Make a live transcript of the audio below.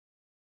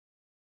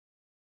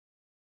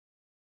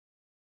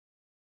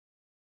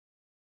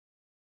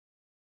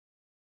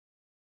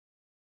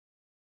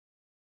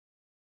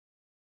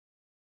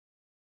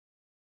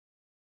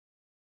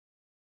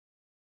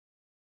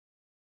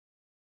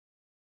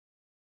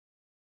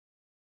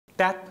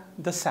Tap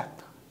the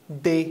SAP,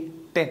 day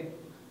 10,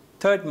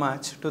 3rd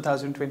March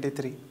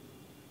 2023.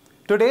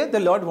 Today, the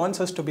Lord wants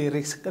us to be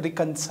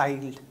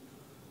reconciled.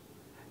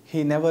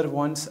 He never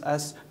wants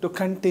us to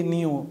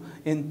continue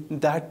in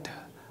that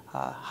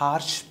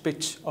harsh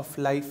pitch of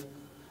life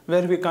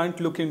where we can't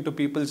look into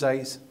people's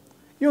eyes.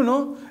 You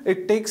know,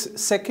 it takes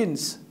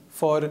seconds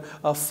for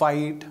a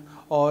fight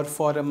or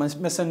for a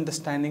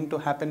misunderstanding to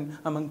happen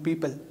among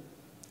people.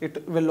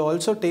 It will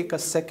also take a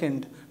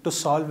second to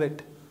solve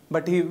it,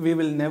 but we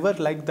will never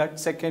like that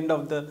second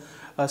of the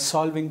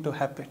solving to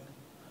happen.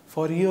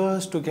 For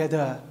years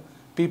together,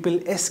 people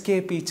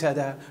escape each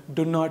other,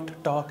 do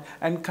not talk,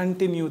 and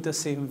continue the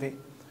same way.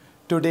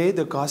 Today,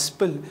 the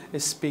gospel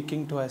is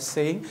speaking to us,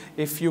 saying,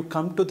 if you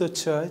come to the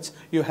church,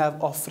 you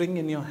have offering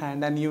in your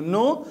hand, and you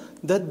know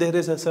that there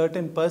is a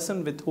certain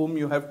person with whom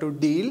you have to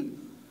deal,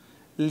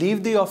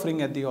 leave the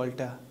offering at the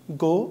altar.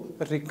 Go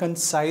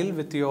reconcile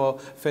with your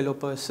fellow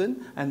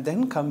person, and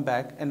then come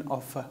back and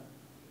offer.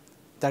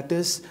 That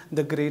is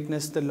the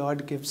greatness the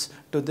Lord gives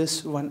to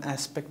this one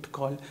aspect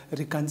called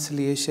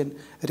reconciliation.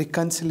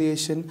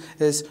 Reconciliation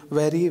is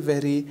very,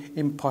 very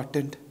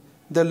important.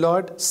 The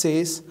Lord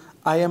says,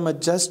 I am a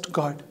just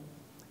God.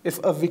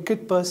 If a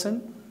wicked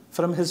person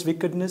from his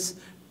wickedness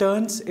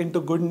turns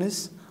into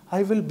goodness,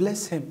 I will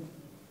bless him.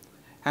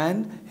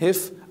 And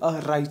if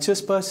a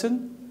righteous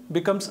person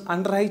becomes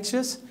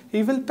unrighteous,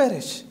 he will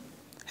perish.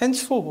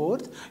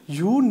 Henceforth,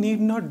 you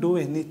need not do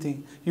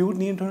anything. You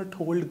need not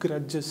hold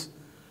grudges.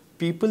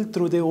 People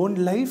through their own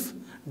life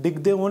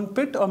dig their own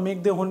pit or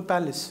make their own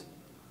palace.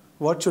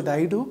 What should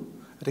I do?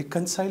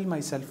 Reconcile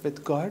myself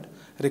with God.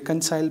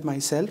 Reconcile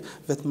myself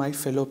with my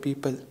fellow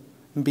people.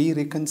 Be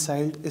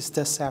reconciled is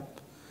the SAP.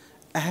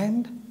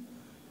 And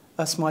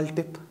a small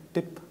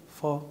tip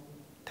for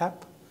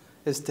TAP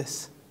is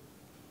this.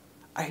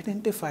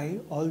 Identify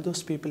all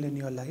those people in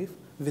your life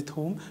with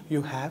whom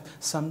you have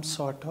some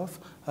sort of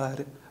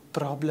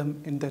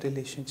problem in the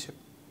relationship.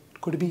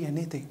 It could be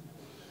anything.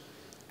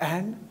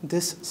 And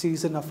this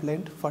season of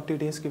Lent, 40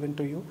 days given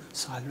to you,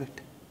 solve it.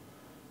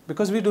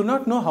 Because we do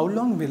not know how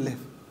long we live.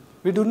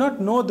 We do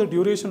not know the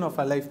duration of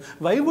our life.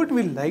 Why would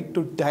we like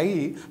to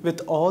die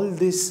with all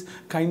these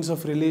kinds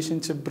of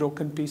relationship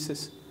broken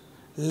pieces?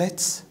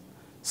 Let's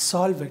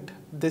solve it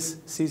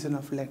this season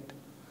of Lent.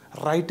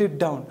 Write it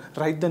down.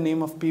 Write the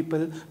name of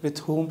people with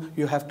whom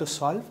you have to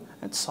solve,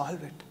 and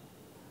solve it.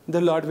 The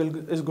Lord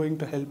is going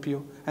to help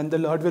you, and the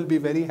Lord will be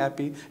very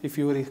happy if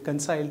you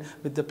reconcile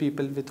with the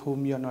people with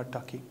whom you are not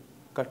talking.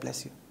 God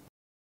bless you.